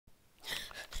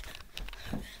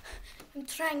I'm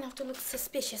trying not to look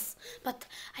suspicious, but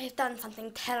I have done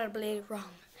something terribly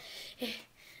wrong.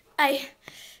 I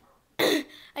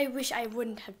I wish I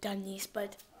wouldn't have done this,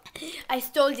 but I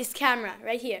stole this camera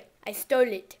right here. I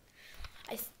stole it.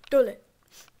 I stole it.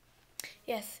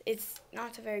 Yes, it's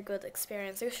not a very good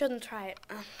experience. You shouldn't try it.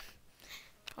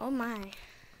 Oh my. I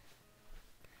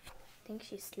think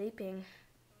she's sleeping.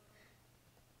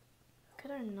 Look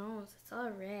at her nose. It's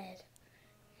all red.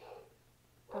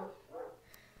 Oh.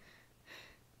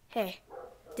 Hey,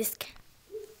 this.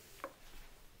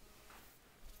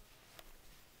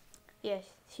 Yes,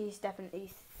 she's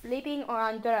definitely sleeping or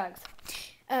on drugs.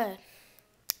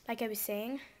 Like I was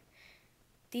saying,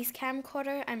 this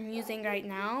camcorder I'm using right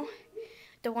now,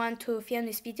 the one to film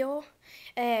this video,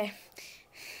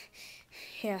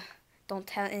 here, don't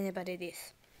tell anybody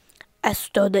this. I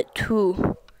stole it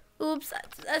too. Oops,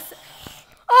 that's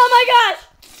oh my gosh!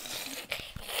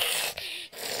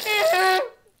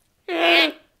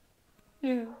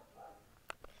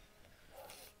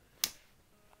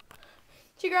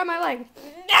 She grabbed my leg.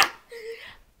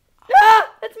 Ah,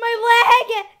 that's my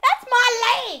leg! That's my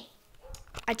leg!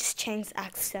 I just changed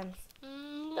accents.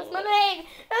 That's my leg!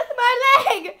 That's my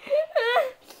leg!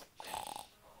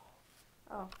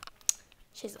 Oh,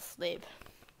 she's asleep.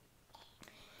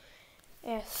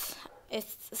 Yes,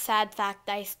 it's a sad fact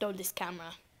that I stole this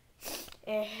camera.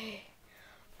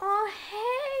 Oh,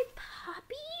 hey,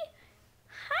 puppy.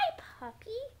 Hi,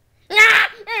 puppy. It's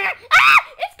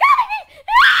coming!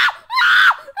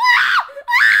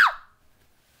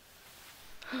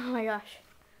 Oh my gosh.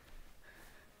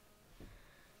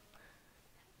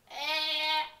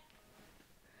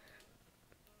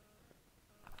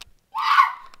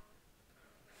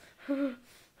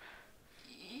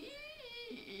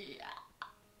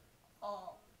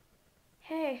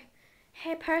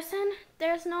 Hey person,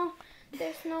 there's no.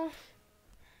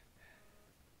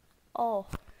 Oh.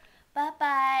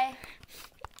 Bye-bye.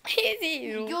 Easy.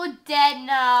 You're dead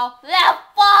now.